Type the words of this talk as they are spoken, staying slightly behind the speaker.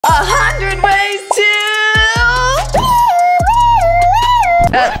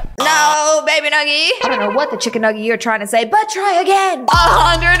go, baby nuggy. I don't know what the chicken nugget you're trying to say, but try again.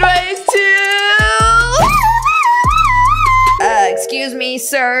 100 ways to... excuse me,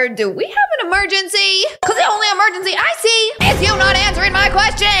 sir. Do we have an emergency? Because the only emergency I see is you not answering my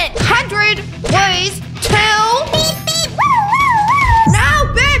question. 100 ways to...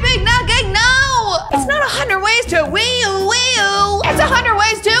 No, baby nugget, no. It's not 100 ways to wee-oo. It's 100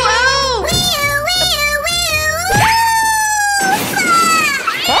 ways to ooh.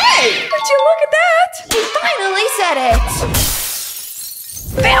 Hey, would you look at that? You finally said it.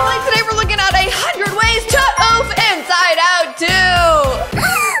 Family, today we're looking at 100 ways to oof inside out too.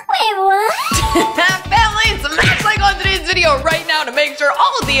 Wait, what? Family, smash like on today's video right now to make sure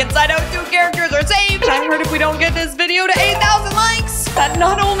all of the Inside Out 2 characters are saved. I heard if we don't get this video to 8,000 likes, that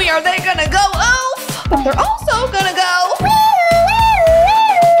not only are they gonna go oof, but they're also gonna go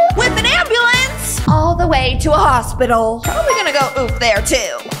with an ambulance all the way to a hospital. Probably gonna go oof there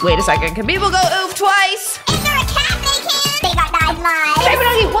too. Wait a second, can people go oof twice? Is there a cat they can? They got 9 lives. Baby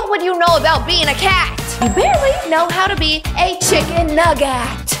Nuggy, what would you know about being a cat? You barely know how to be a chicken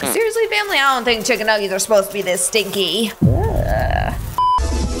nugget. Seriously, family, I don't think chicken nuggets are supposed to be this stinky.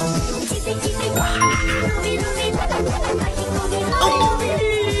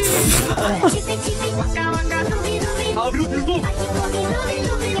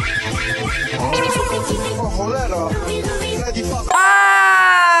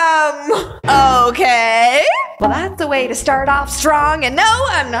 Okay. Well, that's the way to start off strong. And no,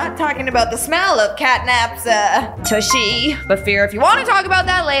 I'm not talking about the smell of catnap's tushy. But fear, if you want to talk about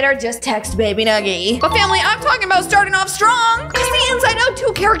that later, just text Baby Nuggy. But family, I'm talking about starting off strong. Because the Inside Out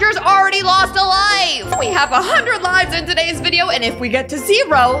 2 characters already lost a life. We have 100 lives in today's video. And if we get to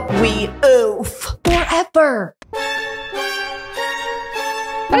 0, we oof forever.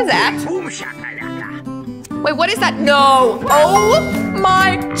 What is that? Wait, what is that? No. Oh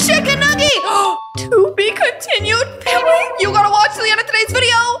my chicken nugget. To be continued. Family, you gotta watch to the end of today's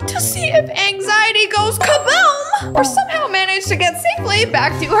video to see if anxiety goes kaboom or somehow manage to get safely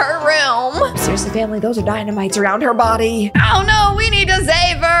back to her room. Seriously, family, those are dynamites around her body. Oh no, we need to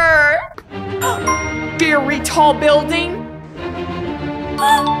save her. Very tall building.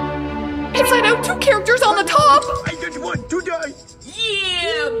 Inside Out 2 characters on the top. I just want to die.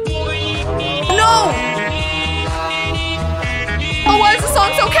 Yeah, boy. No. Oh, why is the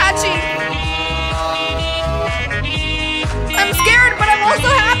song so catchy? I'm scared, but I'm also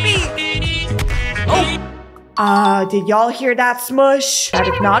happy. Oh. Did y'all hear that smush? That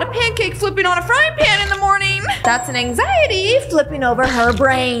is not a pancake flipping on a frying pan in the morning. That's an anxiety flipping over her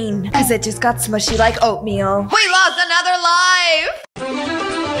brain. Because it just got smushy like oatmeal. We lost another life.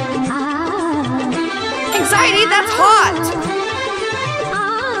 Anxiety, that's hot.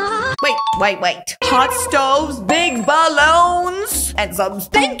 Wait. Hot stoves, big balloons, and some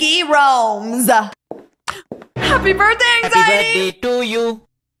stinky roams. Happy birthday, anxiety! Happy birthday to you.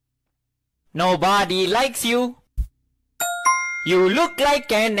 Nobody likes you. You look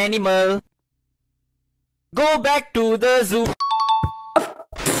like an animal. Go back to the zoo.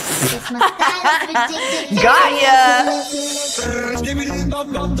 Got ya!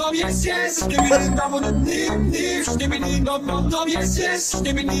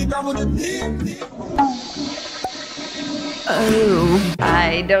 Oh,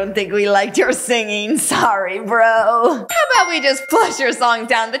 I don't think we liked your singing. Sorry, bro. How about we just flush your songs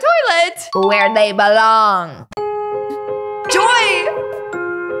down the toilet where they belong? Joy!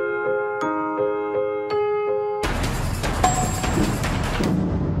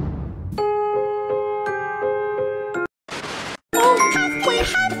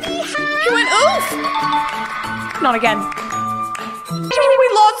 He went oof! Not again. Oh, we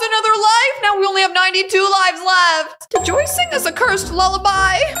lost another life! Now we only have 92 lives left! Did Joy sing us a cursed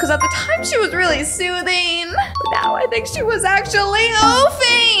lullaby? Because at the time she was really soothing. But now I think she was actually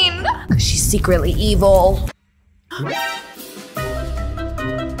oofing! Because she's secretly evil.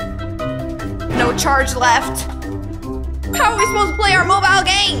 No charge left. How are we supposed to play our mobile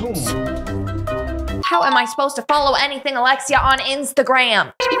games? How am I supposed to follow AnythingAlexia on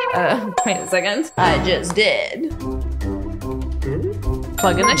Instagram? Wait a second. I just did.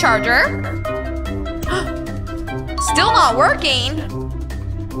 Plug in the charger. Still not working.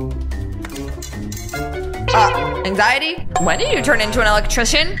 Anxiety? When did you turn into an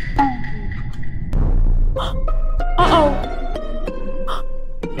electrician? Uh-oh.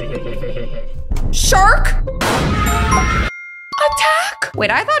 Shark? Attack? Wait,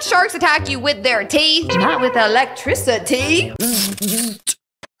 I thought sharks attack you with their teeth, not with electricity.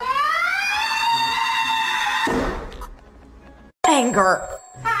 Anger.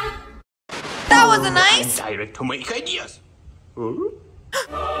 That wasn't nice. Direct to make ideas.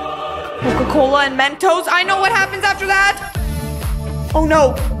 Coca-Cola and Mentos. I know what happens after that. Oh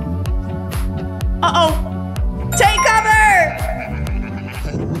no. Uh-oh. Take cover!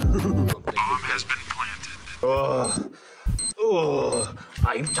 Bomb has been planted.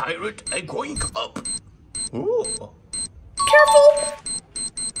 I'm tired. I'm going up. Careful!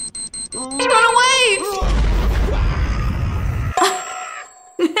 Run away!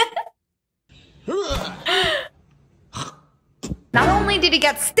 Not only did he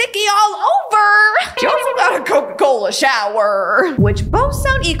get sticky all over, he also got a Coca-Cola shower, which both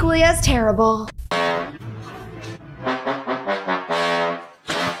sound equally as terrible.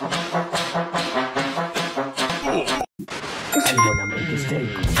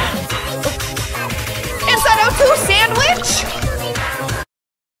 Inside Out 2 sandwich?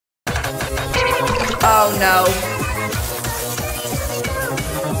 Oh no.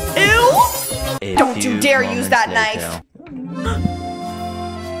 Ew! Don't you dare use that knife.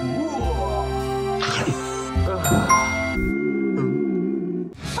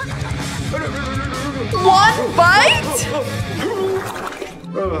 One bite?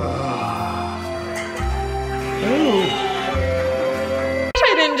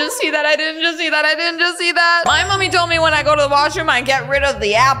 I didn't just see that. I didn't just see that. I didn't just see that. My mommy told me when I go to the washroom, I get rid of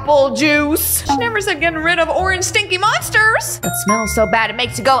the apple juice. She never said getting rid of orange stinky monsters. It smells so bad it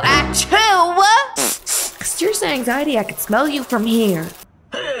makes you go achoo. Seriously, anxiety, I can smell you from here.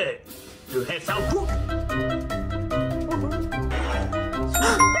 Hey, you have some food.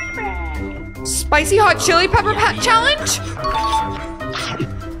 Spicy hot chili pepper challenge?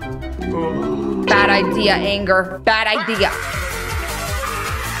 Bad idea, anger. Bad idea.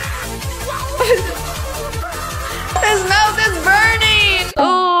 His mouth is burning.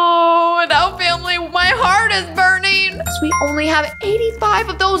 Oh, now family, my heart is burning. So we only have 85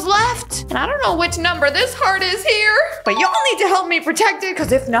 of those left. And I don't know which number this heart is here. But y'all need to help me protect it,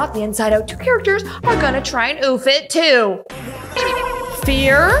 because if not, the Inside Out 2 characters are gonna try and oof it too.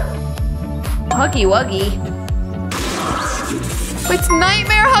 Fear? Huggy Wuggy. It's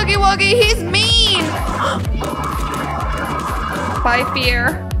Nightmare Huggy Wuggy. He's mean. Bye,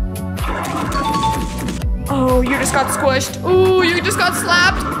 Fear. Oh, you just got squished. Ooh, you just got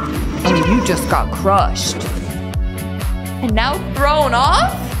slapped. Oh, you just got crushed. And now thrown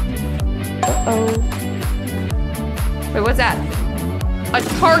off? Uh-oh. Wait, what's that? A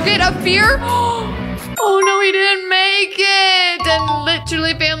target of fear? Oh no, he didn't make it. And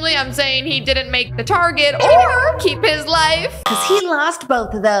literally, family, I'm saying he didn't make the target or keep his life, because he lost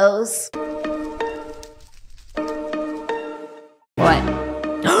both of those. What?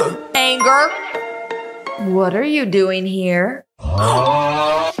 Anger? What are you doing here?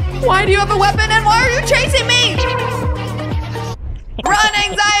 Why do you have a weapon and why are you chasing me? Run,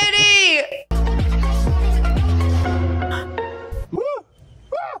 anxiety!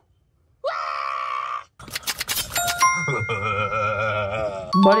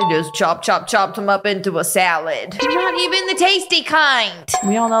 Buddy just chopped him up into a salad. Not even the tasty kind.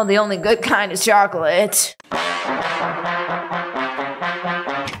 We all know the only good kind is chocolate.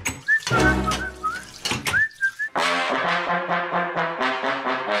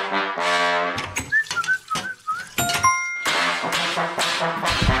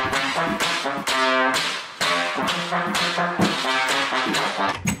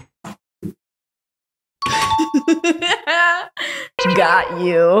 Got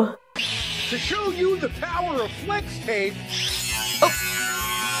you. To show you the power of flex tape.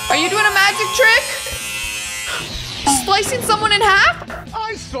 Oh, are you doing a magic trick? Slicing someone in half?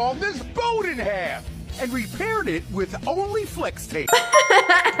 I sawed this boat in half and repaired it with only flex tape.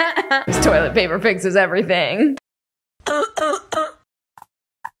 This toilet paper fixes everything.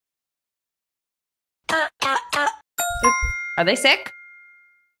 Are they sick?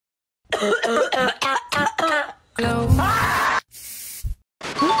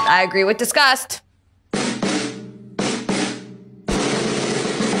 I agree with disgust.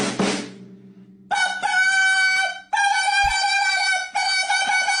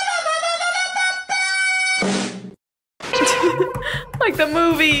 Like the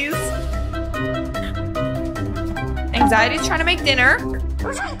movies. Anxiety's trying to make dinner.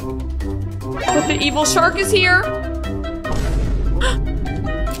 But the evil shark is here.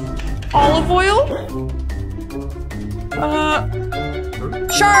 Olive oil?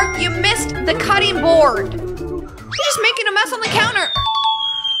 Shark, you missed the cutting board. You're just making a mess on the counter.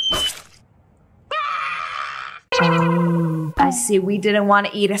 Oh, I see we didn't want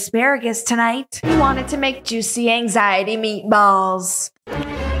to eat asparagus tonight. We wanted to make juicy anxiety meatballs.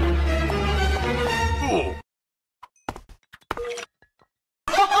 Oh.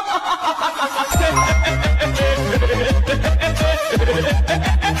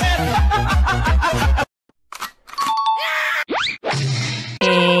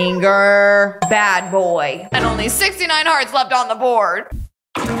 bad boy. And only 69 hearts left on the board.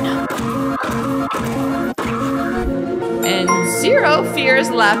 And 0 fears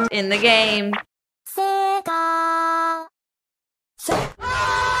left in the game.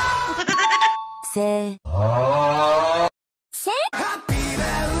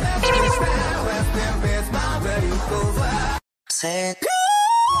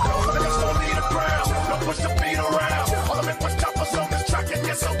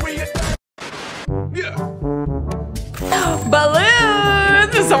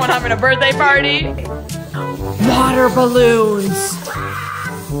 Balloons! Is someone having a birthday party? Water balloons!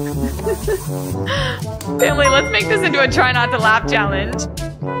 Family, let's make this into a try not to laugh challenge.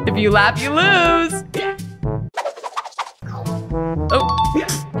 If you laugh, you lose. Oh.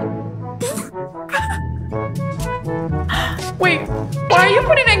 Wait, why are you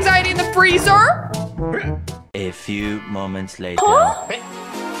putting anxiety in the freezer? A few moments later. Huh?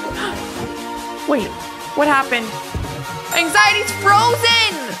 Wait, what happened? Anxiety's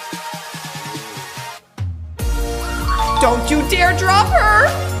frozen! Don't you dare drop her!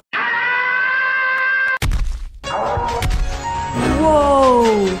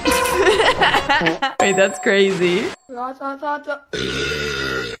 Whoa! Wait, that's crazy. Come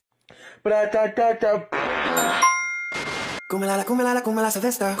la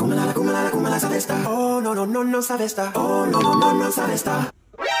savesta. Come la savesta. Oh no no no no savesta. Oh no no no no savesta.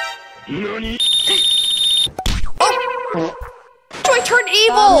 NUGGY. Oh! Joy turned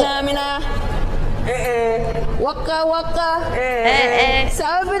evil! Waka waka.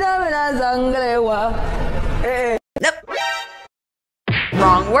 Sabina zangrewa. Nope.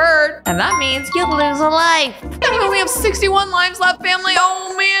 Wrong word. And that means you lose a life. And we only have 61 lives left, family.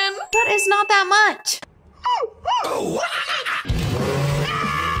 Oh man. That is not that much.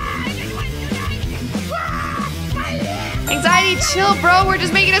 Anxiety, chill, bro. We're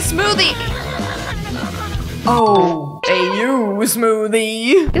just making a smoothie. Oh, a you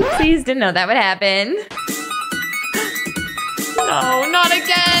smoothie. Oopsies, didn't know that would happen. No, not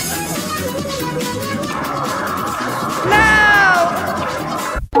again. No!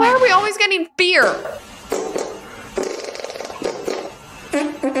 Why are we always getting fear?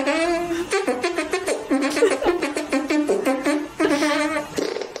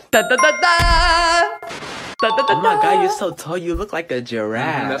 Da da da da! Da, da, da, oh my god, you're so tall, you look like a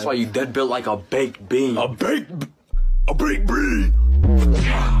giraffe. That's why you dead built like a baked bean. A baked bean.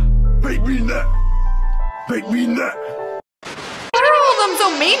 Baked bean that. Baked bean that. Why are all of them so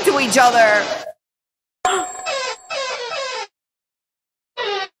mean to each other?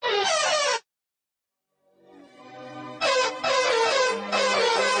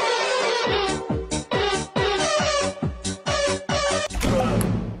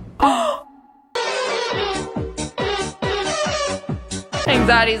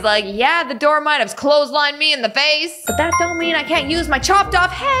 Anxiety's like, yeah, the door might have clotheslined me in the face, but that don't mean I can't use my chopped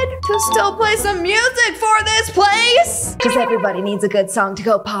off head to still play some music for this place. Because everybody needs a good song to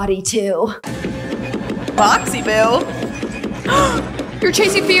go potty to. Foxy Boo. You're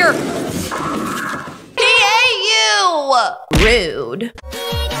chasing fear. He ate you. Rude.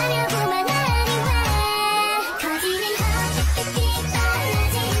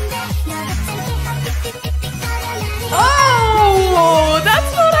 Oh,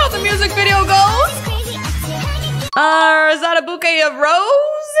 that's not how the music video goes. Is that a bouquet of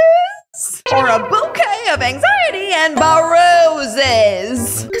roses? Or a bouquet of anxiety and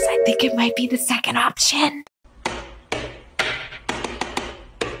roses? Because I think it might be the second option.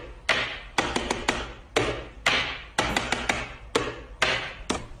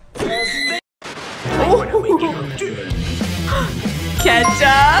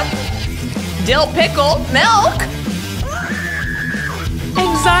 Ketchup, dill pickle, milk.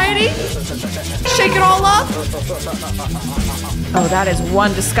 Anxiety? Shake it all up? Oh, that is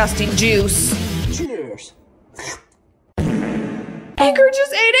one disgusting juice. Cheers. Anchor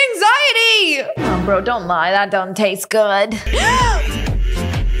just ate anxiety! Oh, bro, don't lie. That doesn't taste good.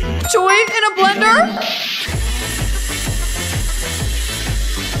 Joy in a blender?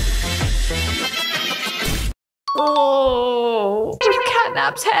 Oh,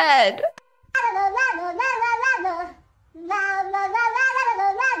 Catnap's head.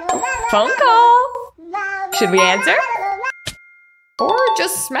 Phone call. Should we answer? Or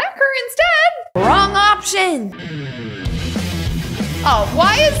just smack her instead? Wrong option. Oh,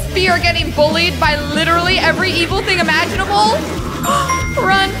 why is Fear getting bullied by literally every evil thing imaginable?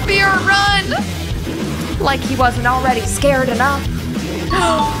 Run, Fear, run! Like he wasn't already scared enough.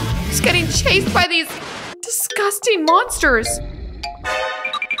 He's getting chased by these disgusting monsters.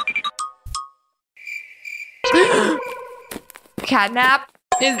 Catnap,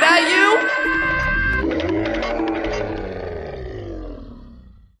 is that you?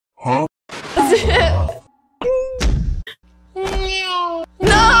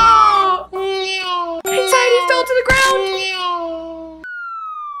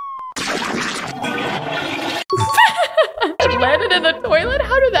 toilet?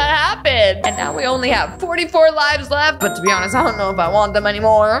 How did that happen? And now we only have 44 lives left. But to be honest, I don't know if I want them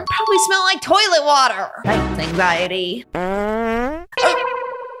anymore. Probably smell like toilet water. Thanks, anxiety.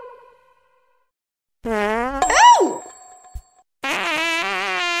 Ew!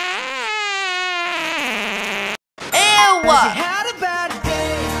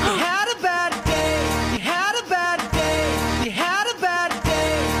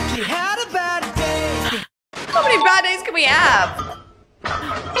 How many bad days can we have?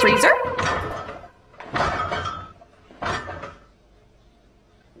 Freezer?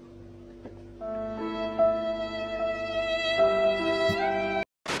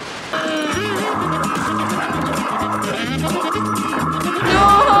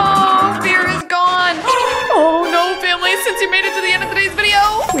 No, fear is gone. Oh no, family, since you made it to the end of today's video,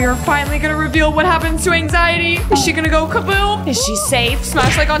 we are finally gonna reveal what happens to anxiety. Is she gonna go kaboom? Is she safe?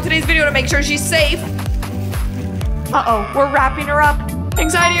 Smash like on today's video to make sure she's safe. Uh-oh, we're wrapping her up.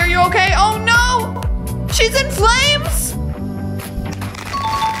 Anxiety, are you okay? Oh no! She's in flames!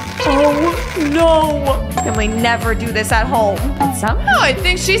 Oh no! Can we never do this at home? Somehow I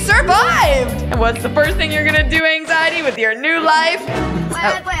think she survived! And what's the first thing you're gonna do, anxiety, with your new life?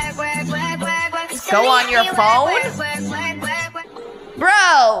 Go on your phone?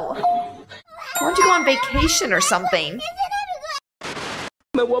 Bro! Why don't you go on vacation or something?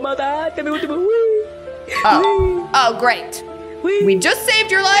 Oh, great. We just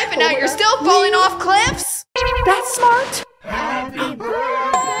saved your life and now you're still falling off cliffs? That's smart. Happy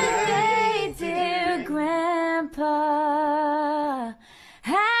birthday, dear Grandpa.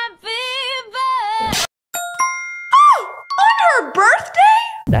 Happy birthday. Oh, on her birthday?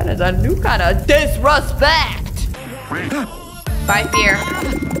 That is a new kind of disrespect. Bye, fear.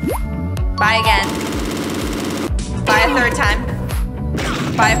 Bye again. Bye a third time.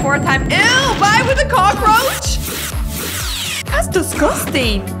 Bye a fourth time. Ew, bye with a cockroach? That's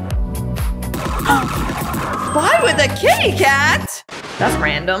disgusting. Bye with a kitty cat? That's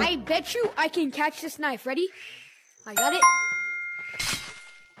random. I bet you I can catch this knife. Ready? I got it.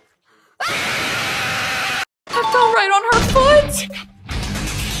 I fell right on her foot.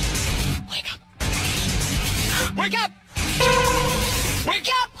 Wake up. Wake up. Wake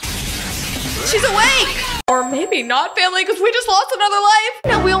up. She's awake! Or maybe not, family, because we just lost another life.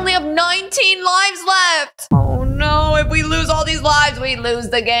 Now we only have 19 lives left. Oh no, if we lose all these lives, we lose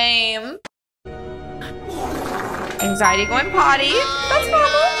the game. Anxiety going potty. That's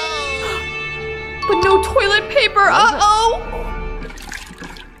normal. But no toilet paper, uh-oh.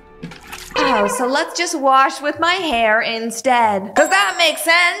 Oh, so let's just wash with my hair instead. Because that makes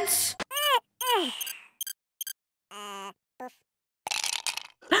sense.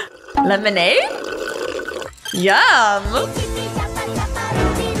 Lemonade? Yum!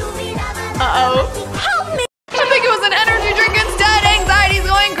 Uh-oh. Help me! I think it was an energy drink instead! Anxiety's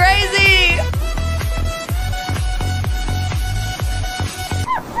going crazy!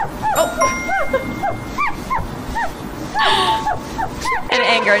 Oh! And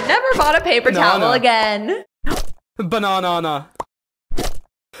anger never bought a paper towel again. Banana.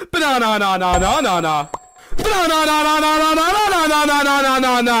 Banana.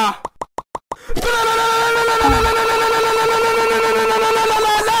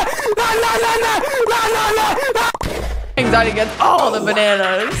 Anxiety gets all the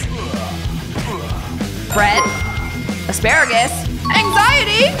bananas. Bread. Asparagus.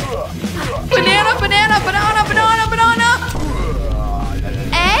 Anxiety. Banana.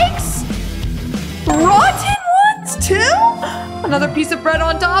 Eggs. Rotten ones too? Another piece of bread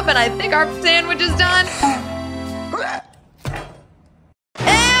on top and I think our sandwich is done.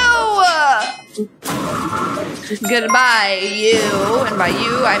 Goodbye, you. And by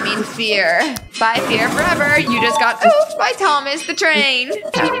you, I mean fear. Bye, fear forever. You just got oofed by Thomas the train.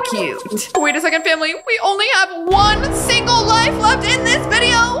 How cute. Wait a second, family. We only have one single life left in this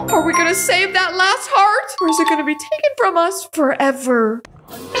video. Are we gonna save that last heart? Or is it gonna be taken from us forever?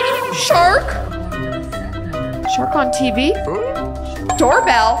 Shark? Shark on TV?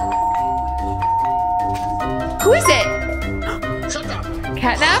 Doorbell? Who is it?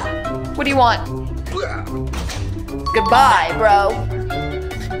 Catnap? What do you want? Goodbye, bro.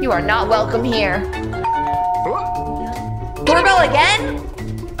 You are not welcome here. Doorbell again?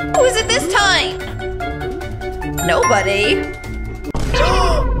 Who is it this time? Nobody.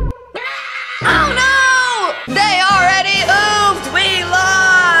 Oh no! They already oofed! We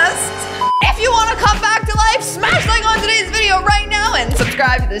lost! If you want to come back to life, smash like on today's video right now and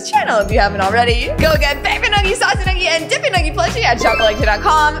subscribe to this channel if you haven't already. Go get Baby Nuggy, Saucy Nuggy, and Dippy Nuggy plushie at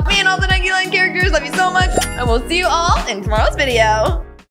ShopAlexia.com. Me and all the Nuggy Land characters love you so much, and we'll see you all in tomorrow's video.